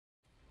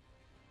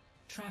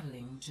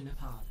Traveling to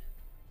Nepal.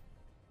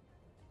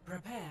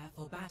 Prepare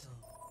for battle.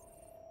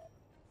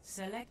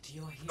 Select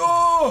your hero.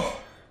 Oh!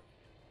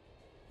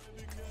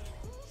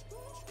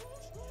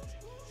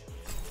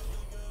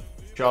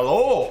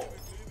 Hello.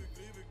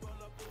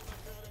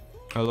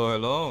 Hello,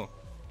 hello.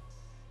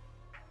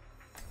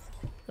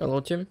 Hello,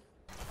 team.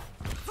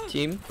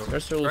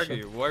 Where's the Craggy,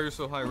 solution? why are you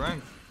so high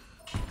ranked?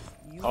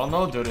 I don't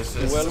know, dude. It's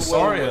Well, the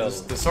Sorry. well.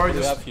 The Sorry We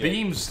just have here.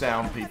 beams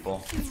down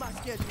people.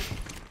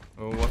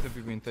 Oh, what have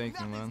you been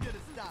taking, man?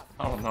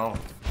 I don't know.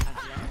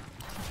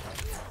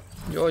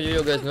 Yo,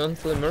 guys, don't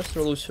play Mercy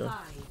or Lucio?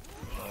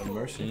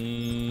 Mercy.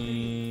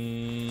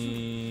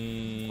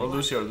 Or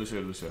Lucio.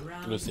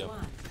 Round Lucio.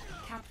 1.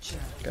 Capture.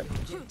 Okay.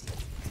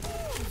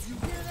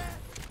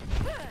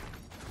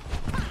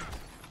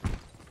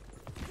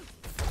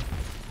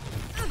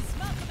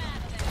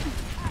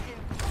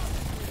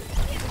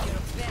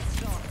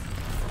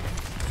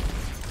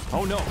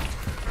 Oh no!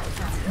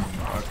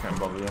 I can't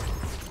bother you.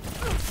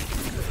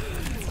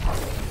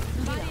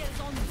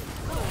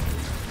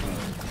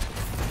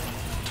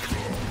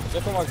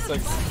 Left on mark 6.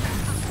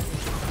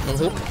 On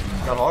hook.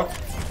 Got Hawk.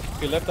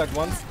 Okay, left tag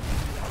once.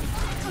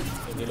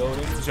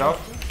 Reloading. Good job.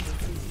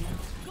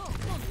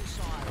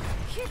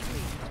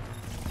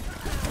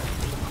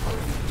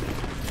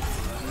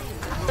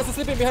 There's a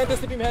sleeping behind,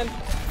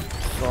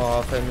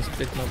 Oh, I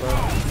misclicked my bar.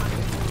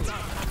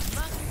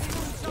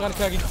 Run,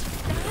 Kagi.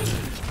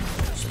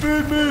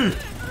 Speed me!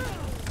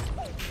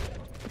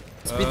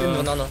 Speed in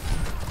banana.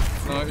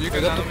 No, you I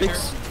can got down two here.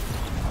 picks.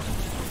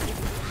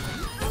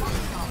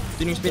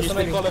 Spinning.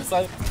 Somebody call left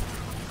side.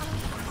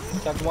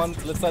 Tag one,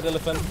 left side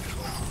elephant.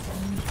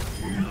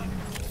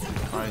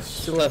 Nice.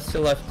 Still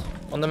left.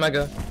 On the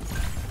Mega.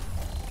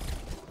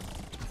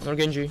 No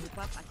Genji.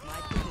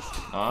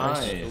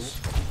 Nice.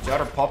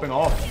 Shadder popping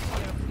off.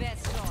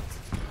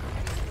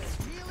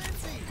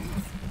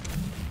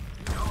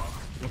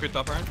 Okay,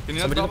 top iron. Can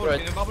you not Somebody bubble? right.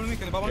 Can you bubble me?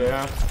 Can you bubble me?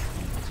 Yeah.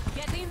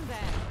 Get in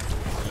there.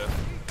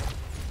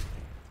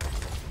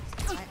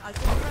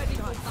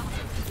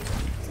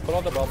 Pull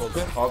out the bubbles.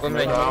 Hawk on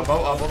Right.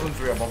 above them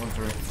 3. On the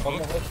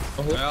hook.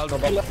 On hook. Yeah, I'll No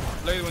bubble.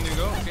 play it when you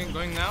go. Okay,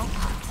 going now.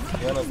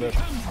 Yeah, that's it.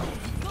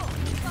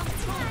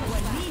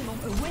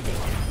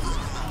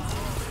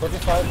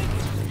 45.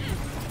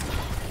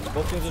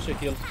 Both teams are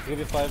healed.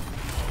 35.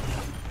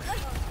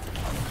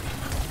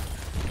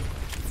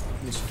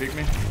 Needs to pick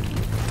me.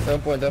 Down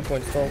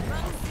point, stall.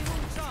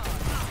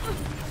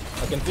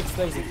 I can fix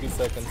things in 2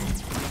 seconds.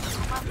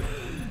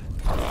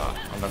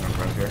 I'm not gonna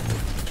grab here.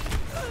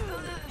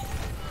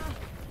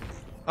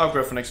 I'll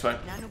grab for next fight.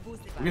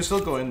 We can still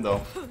go in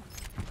though.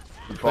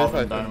 Bomb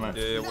and dynamite.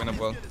 Yeah, win up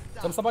well.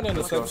 Somebody on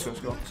the Let's go, side. let's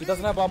go. She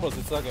doesn't have bubbles,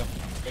 it's okay.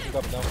 Taking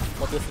up now.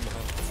 What is in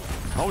behind?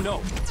 Oh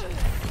no!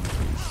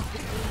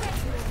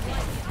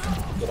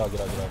 Get out.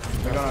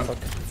 They're gonna...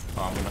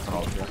 Oh, I'm not gonna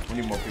ult here. We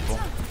need more people.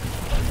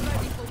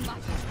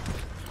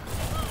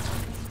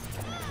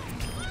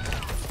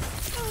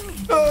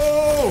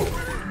 No!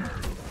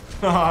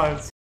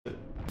 Nice.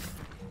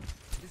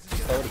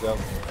 There we go.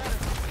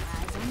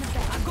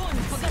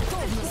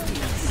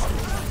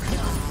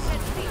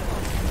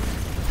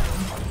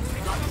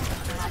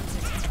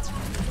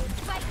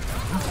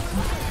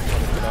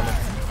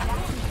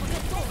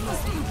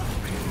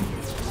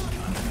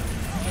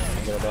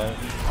 I'm gonna die.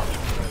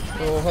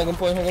 Oh, hog on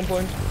point.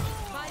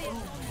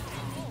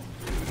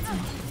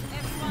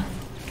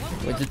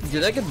 Wait,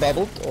 did I get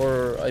bubbled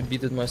or I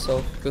beat it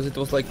myself? Because it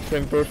was like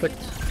frame perfect.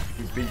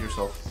 You beat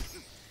yourself.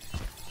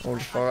 Holy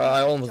fuck,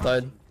 I almost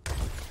died.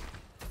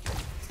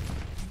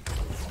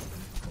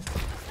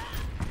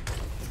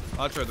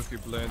 I'll try to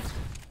keep lanes.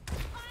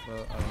 But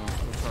I don't know.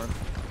 It's hard.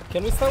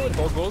 Can we start with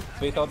more gold?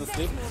 Bait out the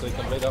sleep so you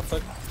can raid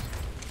outside?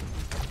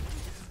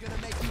 We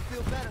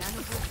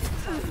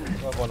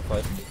have 1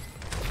 fight.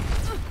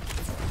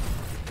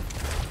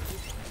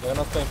 They're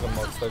not playing for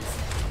more stacks.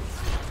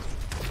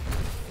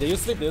 They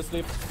sleep.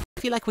 I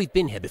feel like we've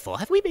been here before.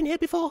 Have we been here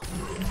before?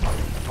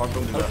 Hawk,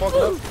 don't do I'll that. fog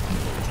left.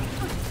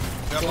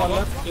 Yeah, One bubble.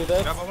 left. You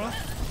there? Yeah, bubble.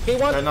 Okay,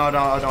 one. No,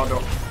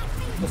 don't.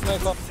 The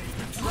snake left.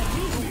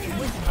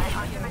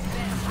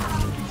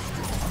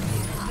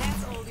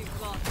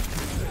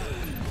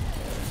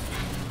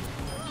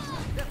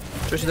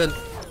 Trish dead.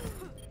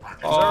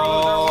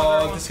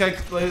 Oh, this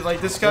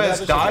guy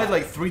has died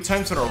like 3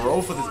 times in a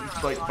row for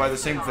this, like by the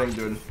same thing,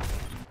 dude.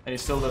 And he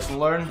still doesn't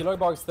learn. Killer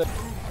box there.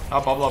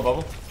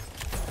 Bubble.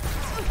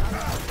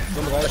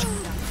 From the right.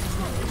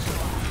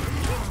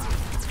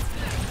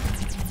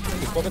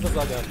 His pocket is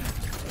again.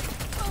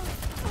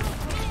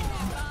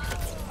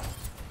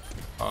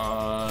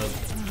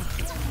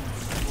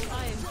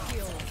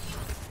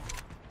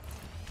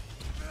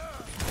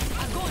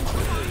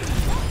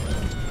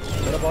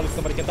 Get a ball if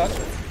somebody can touch.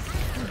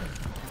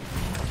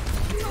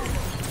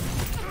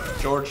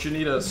 George, you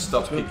need to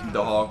stop picking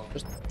the hog.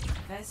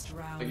 Best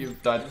round. Like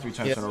you've died 3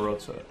 times in a row,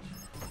 so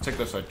take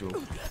this side too.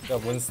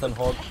 Got Winston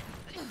Hog.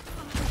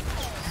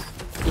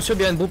 Lucio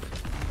behind boop.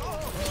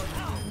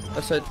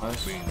 Left side.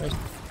 Nice.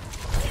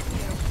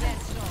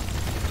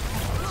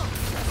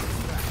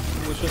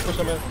 We should push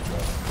him in.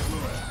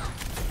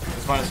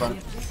 It's fine, it's fine.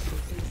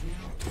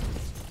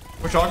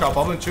 Push Hawk, I'll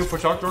bubble in 2,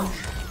 push Hawk door.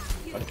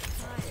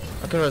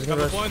 I can rest,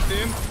 Double point,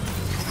 team.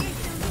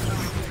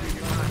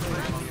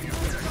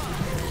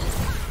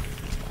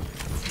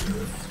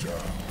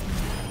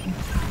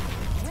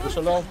 Push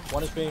along,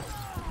 1 HP. Nice.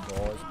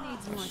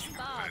 Needs more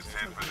stars.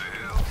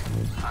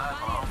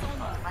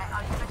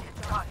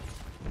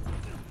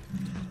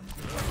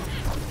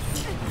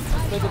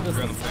 Take it this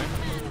We're on the flank.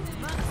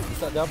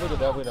 They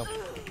have window.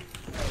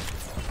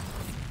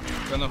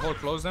 Gonna hold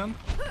close then.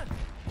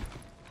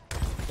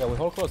 Yeah, we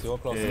hold close, Yeah.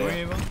 No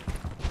even.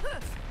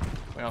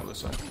 Way out this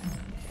side.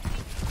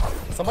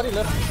 Somebody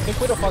left. Think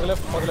Widow, fog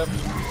left.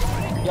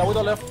 Yeah,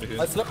 Widow left.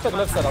 I slept the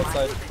left side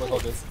outside. What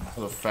about this? That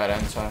was a fat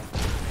end side.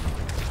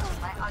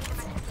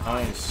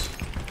 Nice.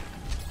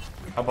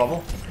 A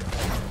bubble.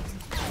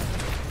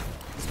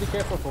 Just be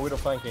careful for Widow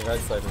flanking right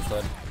side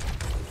inside.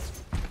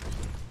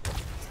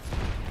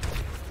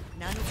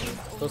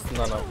 Close to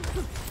Nana.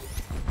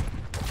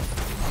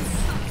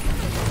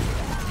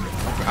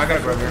 I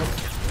gotta grab here.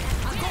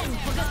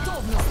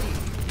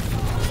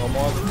 No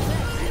more.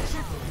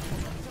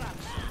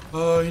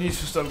 Oh, he needs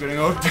to stop getting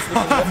out.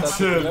 That's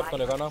left on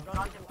the gunner.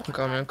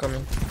 I'm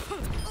coming.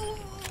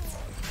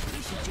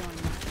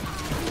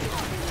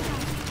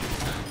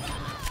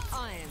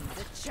 I'm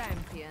the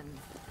champion.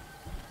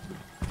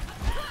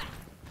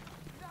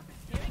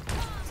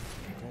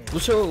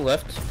 Lucio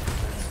left.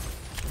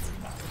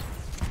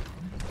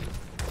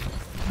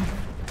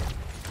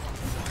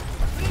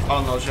 I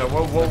don't know, Chef.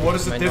 What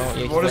is the Might know,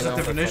 yeah, what is might the know.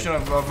 definition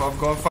of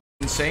going fucking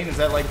insane? Is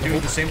that like doing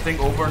the same thing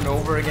over and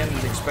over again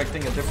and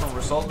expecting a different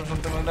result or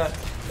something like that?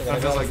 I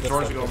feel like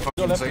George going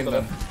fucking insane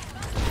then.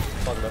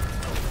 Fog left.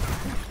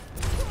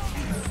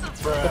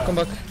 Come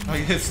back.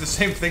 Like it's the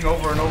same thing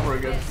over and over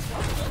again.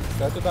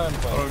 That's the time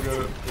point. Oh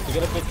good. If you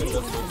get a pick in this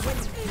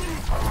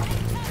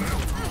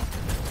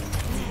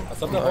I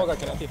stopped the hog, I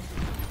cannot hit.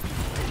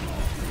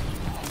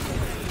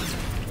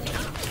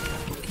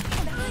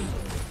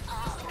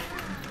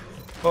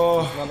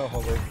 Oh, No,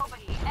 hog.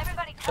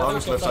 I'll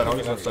just left side. I'll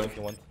just left side. If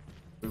you want.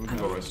 We can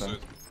go right side.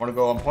 Wanna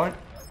go on point?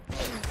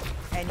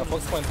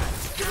 Fog's point.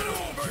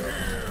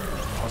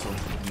 Awesome.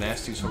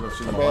 Nasty sort of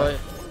super. Bye.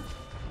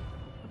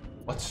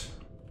 What?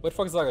 Wait,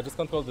 Fog Zaga, just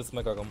control this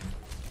Mega Gum.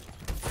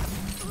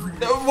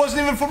 That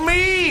wasn't even for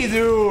me,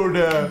 dude.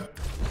 That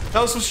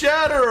was for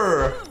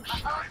Shatter.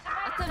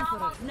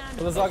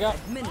 For the Zaga.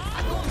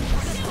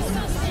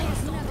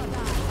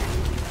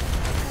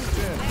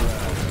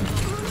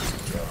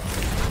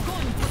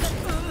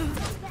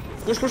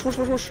 Push. Push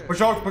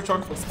Hawk, push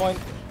Hawk. Fog's point.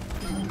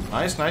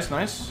 Nice. Left,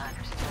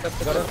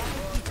 I got it.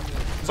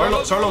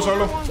 Solo.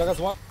 Zaga's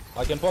one.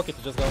 I can pocket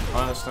it, just go.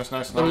 Nice. Nice.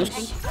 No, I'm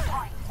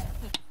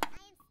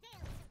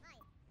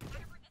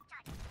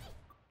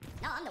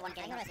the one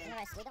getting arrested.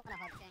 We don't want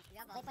to hold.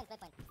 Play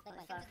point.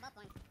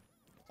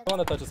 I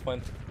wanna touch this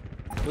point.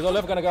 We go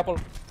left, gonna grapple.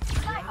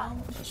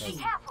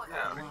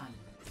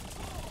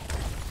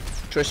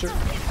 Tracer.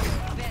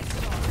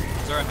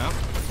 There now.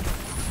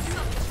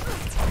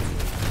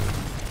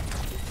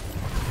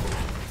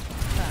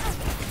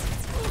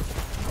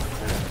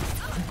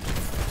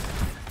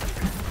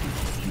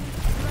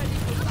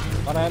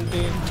 One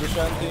anti,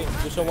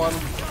 Lucio one.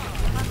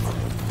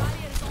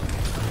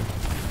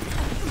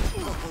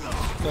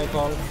 Okay,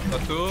 call.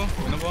 Got 2.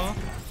 Winnable.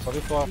 Copy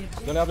 4.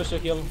 Gonna have a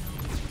shake heal.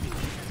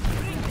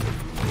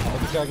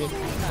 Shaggy.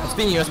 I'm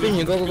spinning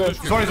you. Go.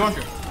 He's one.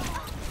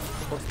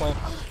 Fox point.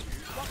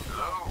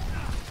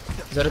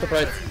 Zero to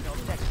right.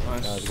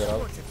 Nice, get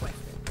out.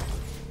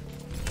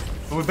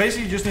 But we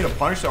basically just need to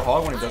punish the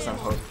Hog when he doesn't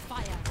have hook.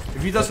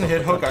 If he doesn't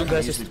hit hook, I Two can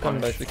guys easily just come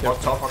punish. back, be Hawk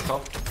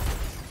top.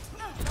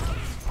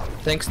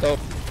 Thanks, stop.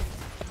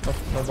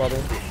 No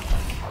bottle. I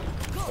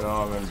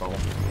don't have any bubble.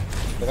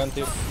 The gun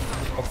tip.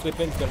 Fox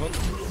flipping, careful.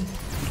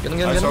 Get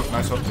Nice him.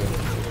 hook, dude.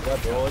 You got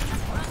dodge.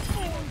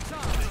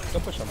 You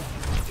can push him.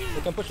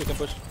 You can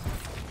push.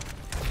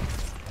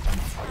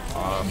 I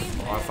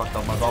fucked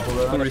up my bubble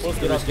there.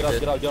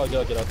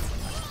 Get out.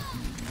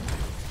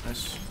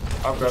 Nice.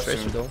 I've grabbed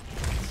Tracer soon. though.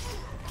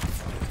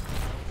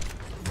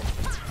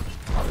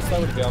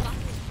 Start with the gap.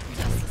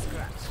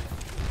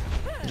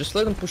 Just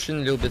let them push in a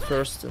little bit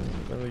first and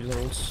then we use the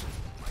rolls.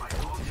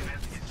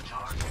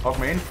 Hawk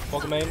main.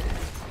 Fog main.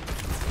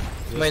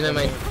 Main.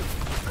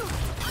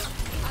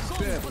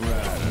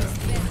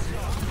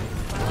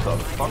 What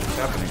the fuck is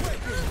happening?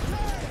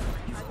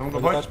 Don't go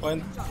Touch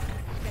point. point.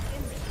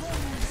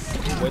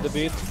 Wait the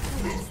beat.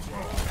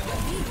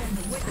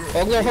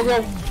 Hog low.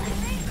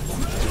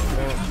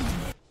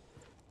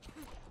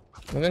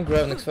 I'm gonna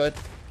grab next fight. I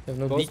have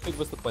no Go beat. speed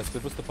boost the point.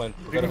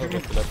 We gotta hold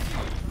left to left.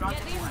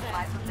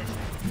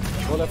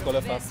 Go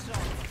left fast.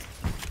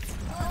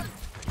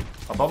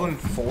 A bubble in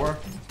 4.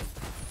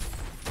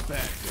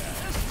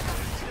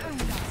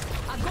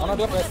 Oh no,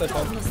 drop right side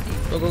point.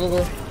 Go.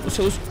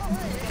 Lucio.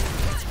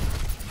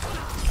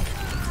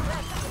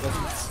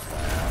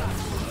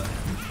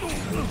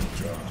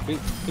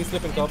 Please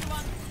slipping top.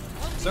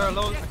 Zero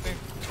low, I think.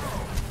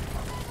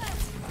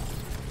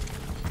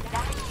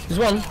 He's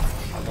one.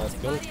 Nice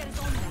kill.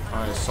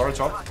 Nice. Sorry,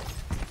 top.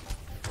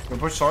 Can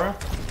we push Sora?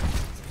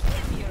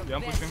 Yeah,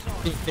 I'm pushing.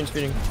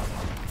 Speeding. Is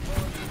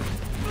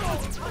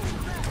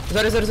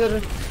that? Just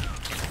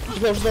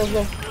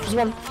low. Just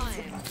one. I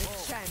am the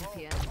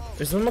champion.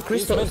 There's one more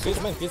He's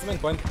crystal. main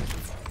point.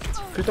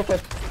 Crystal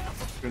pet.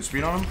 Can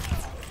speed on him?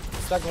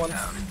 Stack one.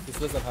 He's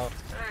listen how.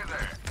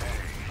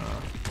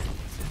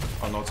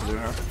 I don't know what to do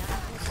here.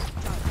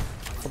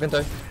 Fucking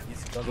die.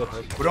 Don't get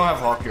hurt. We don't have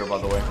Hawk here, by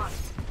the way.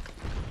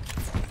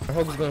 I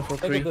hope he's going for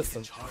Take 3. a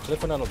distance.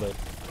 Clip a nano blade.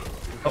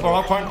 Up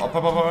our Hawk point. Up.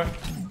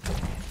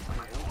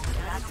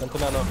 Send to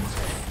nano.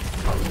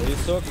 Ready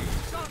soak.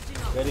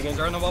 Ready again.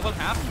 They're on the wobble,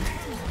 half.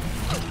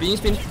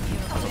 Spin.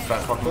 That's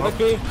that fucking Go hook. back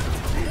B.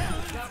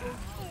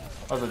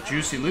 That was a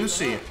juicy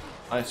Lucy.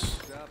 Nice.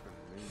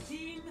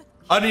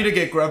 I need to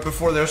get grab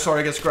before their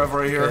Sora gets grab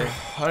right here. Okay.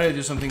 I need to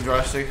do something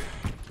drastic.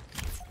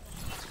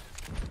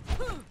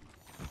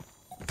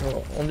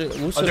 Oh, only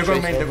Lucio They're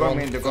going main. Tracer.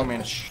 They're going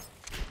main.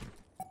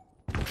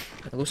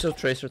 Lucio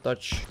Tracer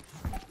touch.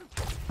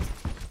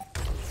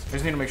 I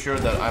just need to make sure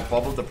that I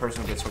bubble the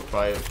person who gets hooked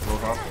by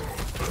Roadhog.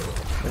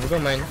 There we go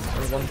main.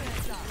 Everyone.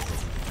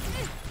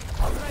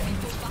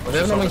 But They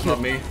have no main not heal.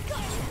 me.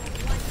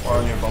 Or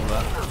I need to bubble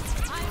that.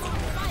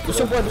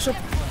 Lucio.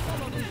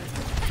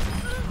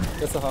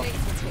 That's a half.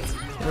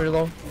 Very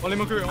low. Only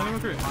Mercury.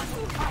 McCree.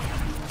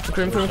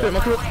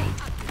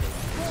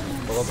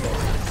 Go up there.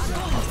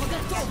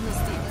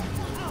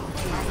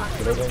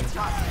 Reloading.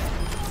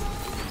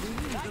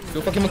 Go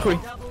fucking McCree.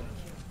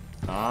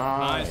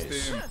 Nice,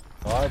 Nice. team.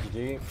 Ah,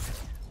 GG.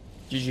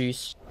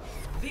 GG's.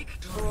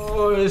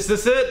 Oh, is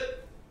this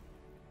it?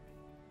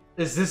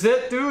 Is this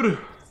it, dude?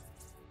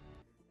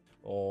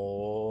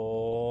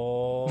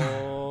 Oh.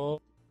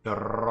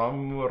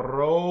 Drum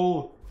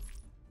roll.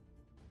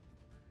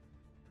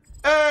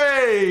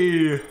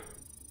 Hey!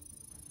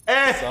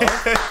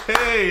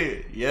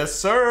 Hey! Yes,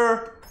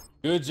 sir.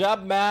 Good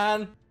job,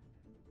 man.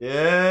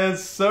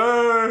 Yes,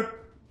 sir.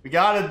 We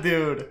got it,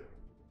 dude.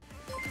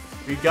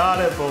 We got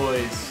it,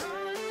 boys.